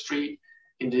industry,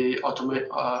 in the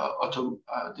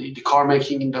the car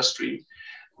making industry,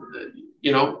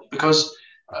 because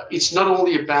it's not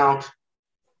only about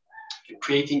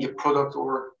creating a product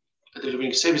or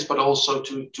delivering a service, but also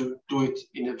to do it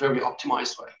in a very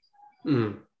optimized way.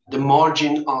 The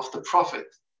margin of the profit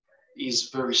is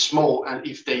very small, and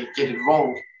if they get it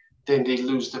wrong, then they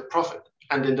lose the profit,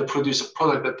 and then they produce a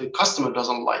product that the customer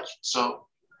doesn't like. So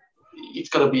it's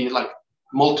got to be like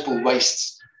multiple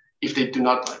wastes if they do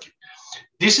not like it.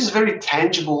 This is very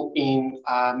tangible in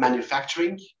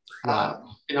manufacturing,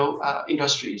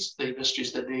 industries, the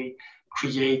industries that they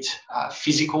create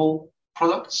physical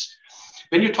products.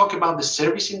 When you talk about the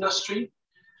service industry,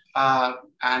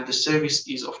 and the service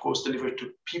is, of course, delivered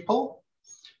to people,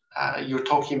 you're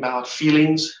talking about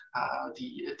feelings,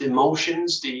 the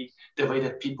emotions, the way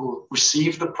that people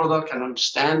receive the product and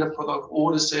understand the product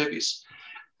or the service.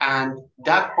 And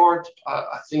that part,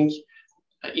 I think,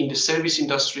 in the service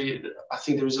industry, I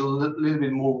think there is a little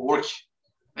bit more work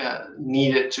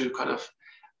needed to kind of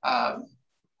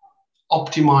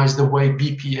optimize the way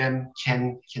BPM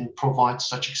can provide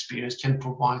such experience, can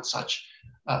provide such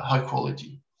high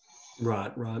quality.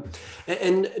 Right.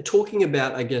 And talking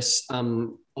about, I guess,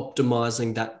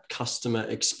 optimizing that customer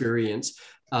experience,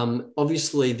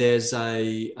 obviously there's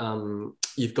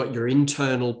you've got your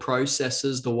internal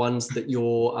processes, the ones that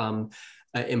your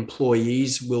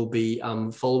employees will be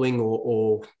following,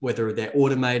 or whether they're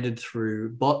automated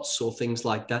through bots or things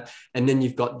like that. And then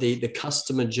you've got the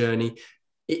customer journey.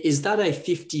 Is that a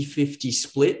 50-50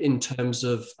 split in terms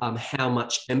of how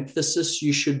much emphasis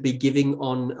you should be giving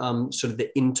on sort of the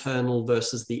internal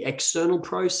versus the external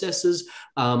processes?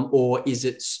 Or is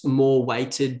it more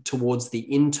weighted towards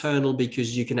the internal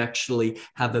because you can actually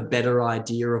have a better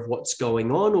idea of what's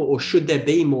going on? Or should there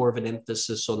be more of an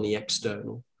emphasis on the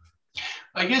external?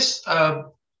 I guess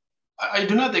I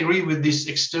do not agree with this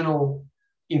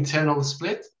external-internal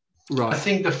split. Right. I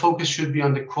think the focus should be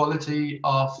on the quality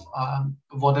of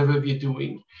whatever we're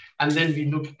doing. And then we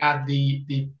look at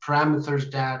the parameters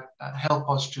that help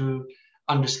us to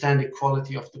understand the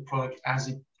quality of the product as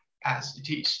it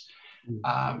is,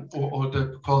 or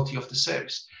the quality of the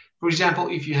service. For example,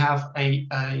 if you have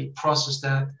a process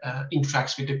that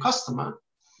interacts with the customer,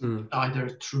 either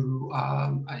through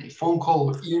a phone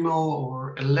call or email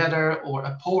or a letter or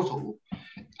a portal,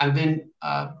 and then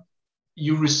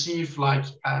you receive like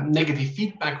negative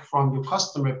feedback from your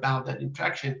customer about that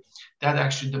interaction, that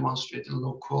actually demonstrates a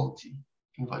low quality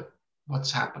in what's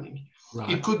happening.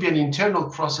 Right. It could be an internal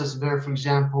process where, for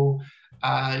example,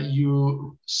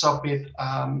 you submit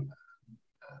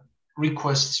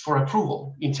requests for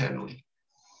approval internally,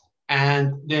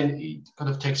 and then it kind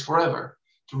of takes forever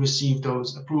to receive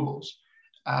those approvals.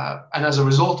 And as a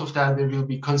result of that, there will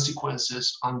be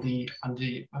consequences on the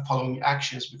following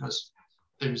actions, because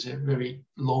there is a very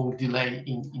long delay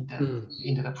in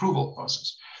that approval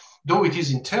process. Though it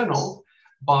is internal,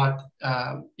 but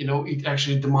it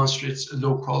actually demonstrates a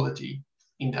low quality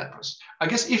in that process. I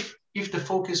guess if the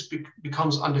focus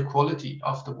becomes on the quality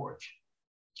of the work,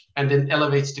 and then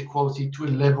elevates the quality to a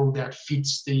level that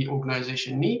fits the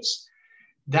organization needs,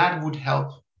 that would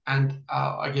help. And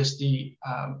I guess the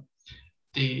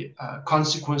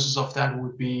consequences of that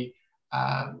would be,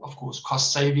 of course,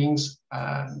 cost savings,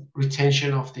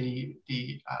 retention of the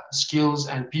skills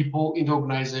and people in the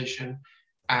organization,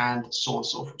 and so on and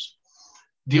so forth.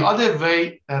 The other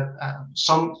way that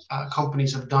some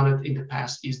companies have done it in the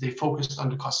past is they focused on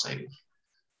the cost saving.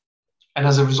 And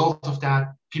as a result of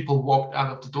that, people walked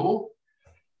out of the door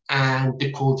and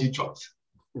the quality dropped.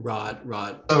 Right.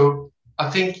 So I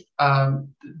think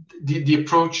the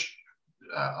approach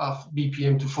of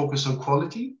BPM to focus on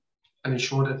quality and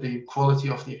ensure that the quality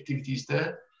of the activities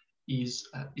there is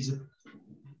a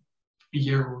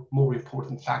bigger, more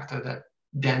important factor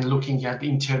than looking at the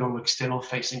internal, external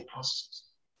facing processes.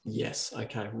 Yes.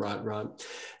 Okay. Right.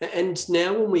 And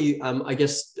now when we, I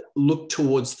guess, look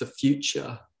towards the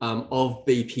future of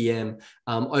BPM,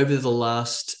 over the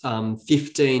last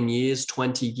 15 years,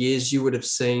 20 years, you would have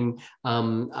seen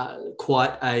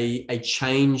quite a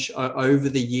change over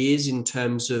the years in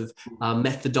terms of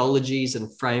methodologies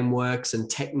and frameworks and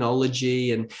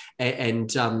technology and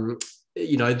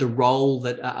the role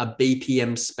that a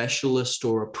BPM specialist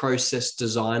or a process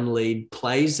design lead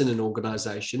plays in an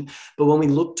organization. But when we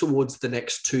look towards the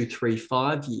next 2, 3,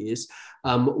 5 years,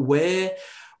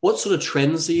 what sort of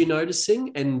trends are you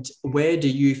noticing, and where do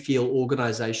you feel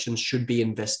organizations should be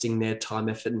investing their time,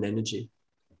 effort, and energy?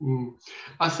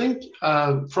 I think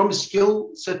from a skill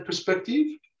set perspective,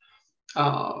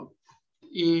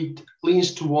 it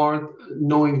leans toward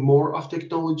knowing more of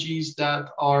technologies that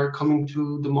are coming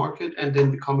to the market and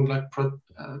then becoming like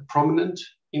prominent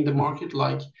in the market,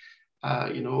 like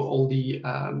all the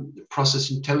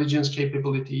process intelligence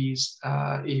capabilities.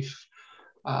 If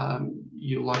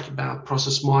you like about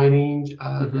process mining,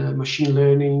 the machine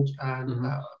learning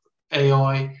and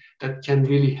AI, that can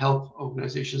really help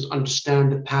organizations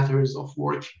understand the patterns of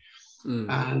work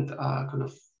and kind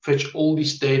of fetch all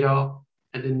this data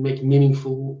and then make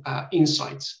meaningful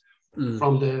insights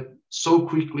from so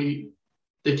quickly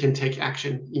they can take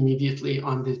action immediately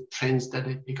on the trends that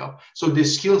they pick up. So the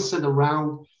skill set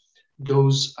around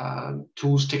those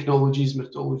tools, technologies,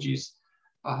 methodologies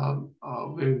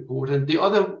very important. The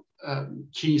other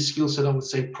key skill set, I would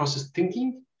say, process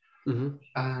thinking,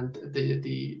 and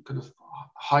the kind of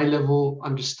high level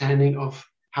understanding of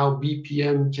how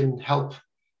BPM can help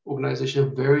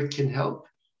organization, where it can help.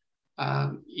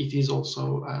 It is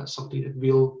also something that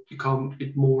will become a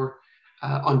bit more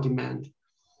on demand.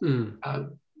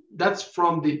 That's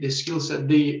from the skill set.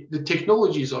 The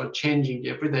technologies are changing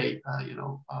every day.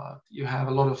 You have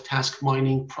a lot of task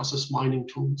mining, process mining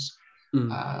tools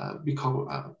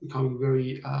becoming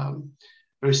very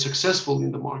very successful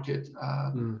in the market.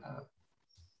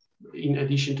 In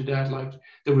addition to that, like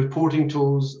the reporting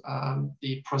tools,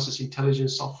 the process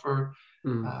intelligence software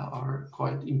are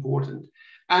quite important.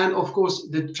 And of course,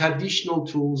 the traditional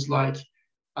tools like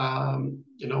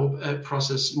a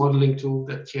process modeling tool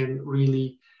that can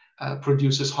really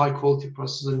produces high quality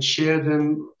processes and share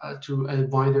them to a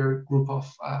wider group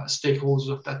of stakeholders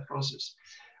of that process.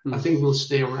 I think will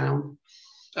stay around.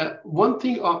 One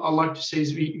thing I like to say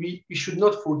is we should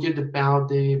not forget about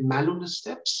the manual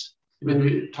steps when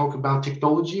we talk about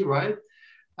technology, right?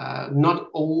 Not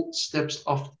all steps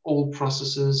of all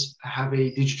processes have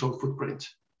a digital footprint.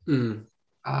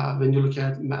 When you look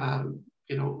at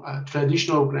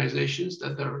traditional organizations,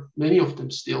 that there are many of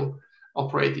them still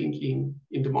operating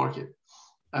in the market.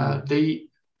 They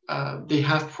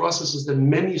have processes that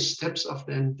many steps of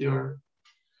them they are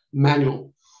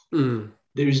manual.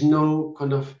 There is no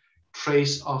kind of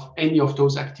trace of any of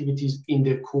those activities in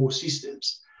their core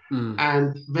systems.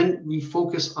 And when we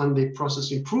focus on the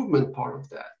process improvement part of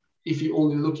that, if you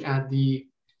only look at the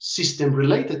system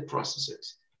related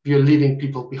processes, we are leaving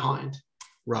people behind.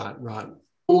 Right.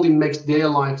 Only makes their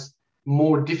lives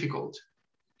more difficult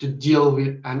to deal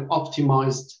with an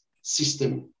optimized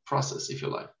system process, if you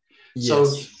like. Yes. So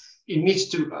it needs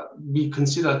to be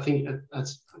considered, I think,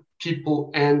 as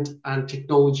people and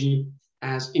technology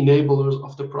as enablers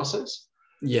of the process.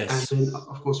 Yes. And then,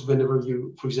 of course, whenever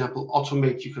you, for example,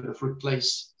 automate, you kind of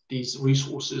replace these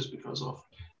resources because of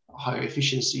higher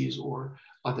efficiencies or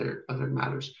other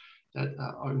matters that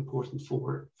are important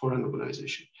for an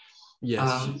organization.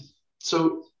 Yes.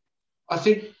 So I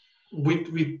think with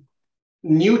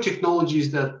new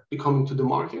technologies that be coming to the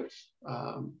market,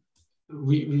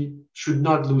 we should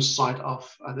not lose sight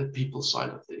of the people side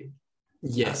of the.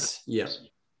 Yes.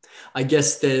 I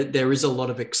guess there is a lot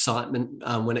of excitement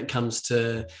when it comes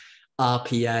to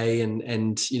RPA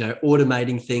and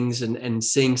automating things and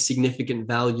seeing significant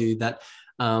value that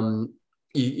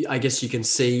I guess you can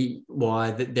see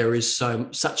why that there is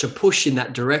such a push in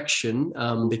that direction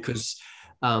because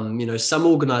some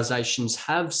organizations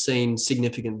have seen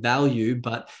significant value,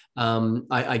 but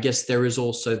I guess there is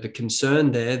also the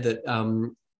concern there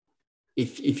that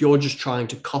if you're just trying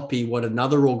to copy what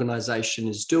another organization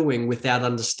is doing without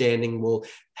understanding, well,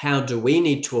 how do we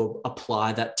need to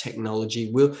apply that technology?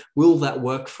 Will that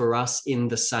work for us in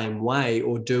the same way,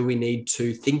 or do we need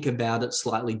to think about it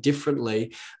slightly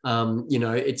differently?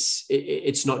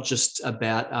 It's not just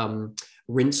about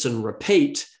rinse and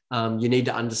repeat. You need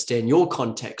to understand your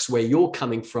context, where you're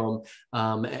coming from,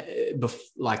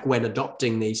 like when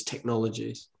adopting these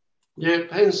technologies. Yeah,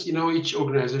 hence, each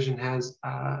organization has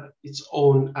its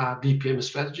own BPM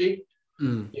strategy.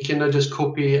 You cannot just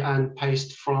copy and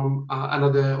paste from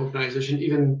another organization,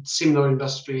 even similar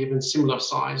industry, even similar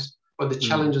size, but the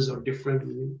challenges are different.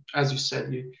 As you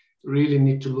said, you really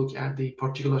need to look at the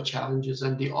particular challenges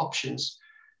and the options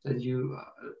that you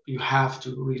have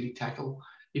to really tackle.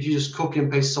 If you just copy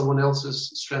and paste someone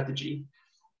else's strategy,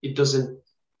 it doesn't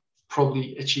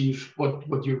probably achieve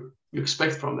what you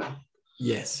expect from them.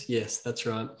 Yes, that's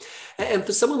right. And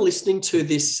for someone listening to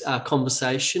this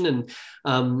conversation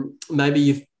and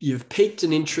maybe you've piqued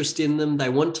an interest in them, they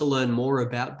want to learn more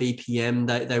about BPM,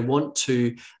 they want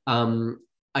to,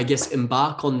 I guess,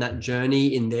 embark on that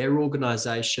journey in their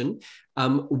organization.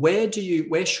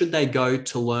 Where should they go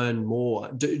to learn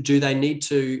more? Do they need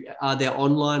to, are there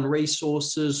online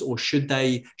resources, or should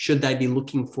they be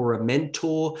looking for a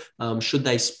mentor? Should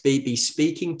they be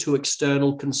speaking to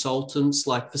external consultants?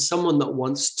 Like for someone that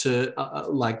wants to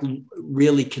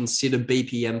really consider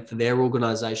BPM for their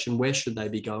organization, where should they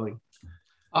be going?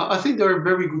 I think there are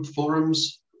very good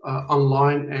forums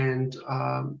online and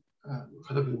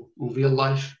kind of in real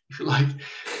life, if you like,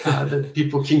 that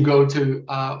people can go to.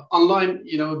 Online,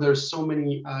 there's so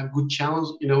many good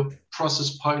channels.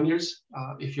 Process Pioneers,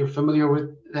 if you're familiar with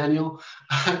Daniel,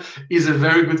 is a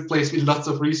very good place with lots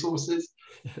of resources.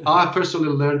 I personally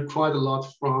learned quite a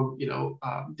lot from,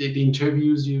 the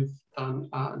interviews you've done,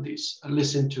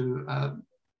 listened to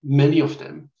many of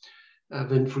them.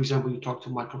 When, for example, you talk to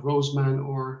Michael Roseman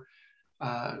or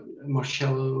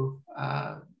Marcello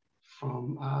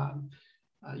from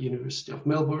University of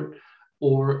Melbourne,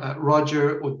 or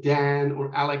Roger or Dan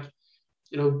or Alec.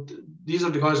 These are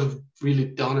the guys who've really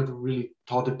done it, really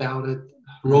thought about it,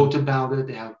 wrote about it.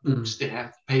 They have books, they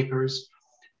have papers,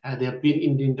 they have been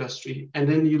in the industry. And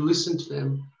then you listen to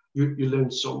them, you learn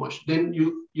so much. Then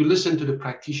you listen to the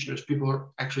practitioners, people who are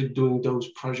actually doing those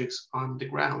projects on the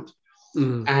ground.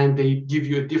 And they give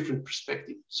you a different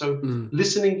perspective. So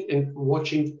listening and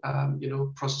watching,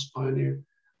 Process Pioneer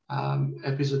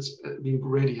episodes been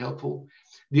really helpful.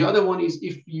 The other one is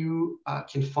if you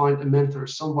can find a mentor,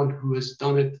 someone who has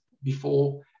done it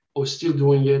before or still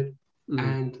doing it,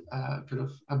 and kind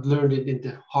of have learned it in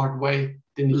the hard way,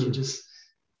 then you can just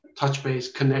touch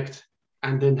base, connect,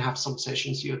 and then have some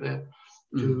sessions here there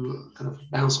to kind of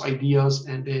bounce ideas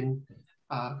and then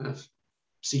kind of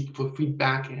seek for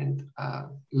feedback and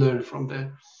learn from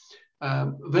there.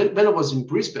 When I was in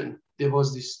Brisbane, there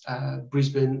was this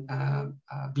Brisbane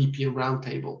BPM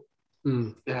roundtable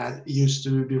that used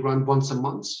to be run once a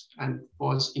month and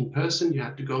was in person. You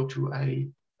had to go to a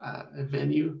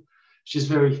venue, which is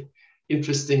very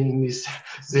interesting in this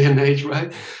day and age,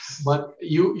 right? But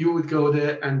you would go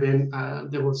there, and then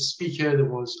there was a speaker, there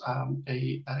was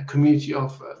a community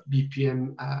of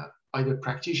BPM, either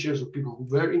practitioners or people who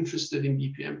were interested in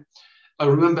BPM. I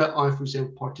remember I, for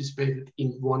example, participated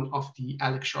in one of the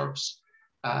Alex Sharp's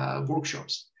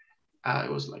workshops.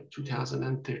 It was like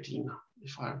 2013,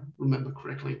 if I remember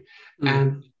correctly.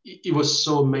 And it was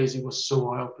so amazing, it was so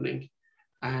eye-opening.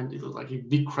 And it was like a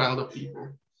big crowd of people.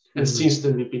 And since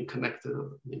then, we've been connected,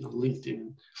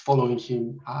 LinkedIn, following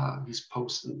him, his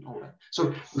posts and all that.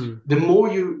 So the more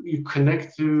you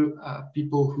connect to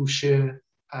people who share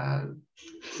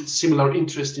similar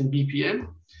interest in BPM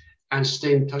and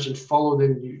stay in touch and follow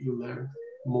them, you learn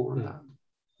more of that.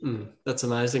 That's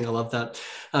amazing. I love that.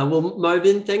 Well,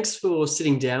 Mobin, thanks for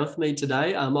sitting down with me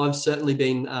today. I've certainly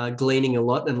been gleaning a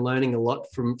lot and learning a lot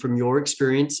from your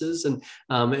experiences, and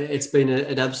it's been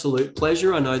an absolute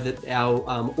pleasure. I know that our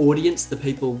audience, the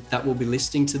people that will be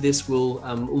listening to this, will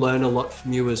learn a lot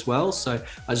from you as well. So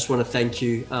I just want to thank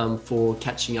you for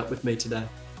catching up with me today.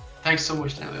 Thanks so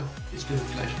much, Daniel. It's been a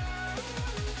pleasure.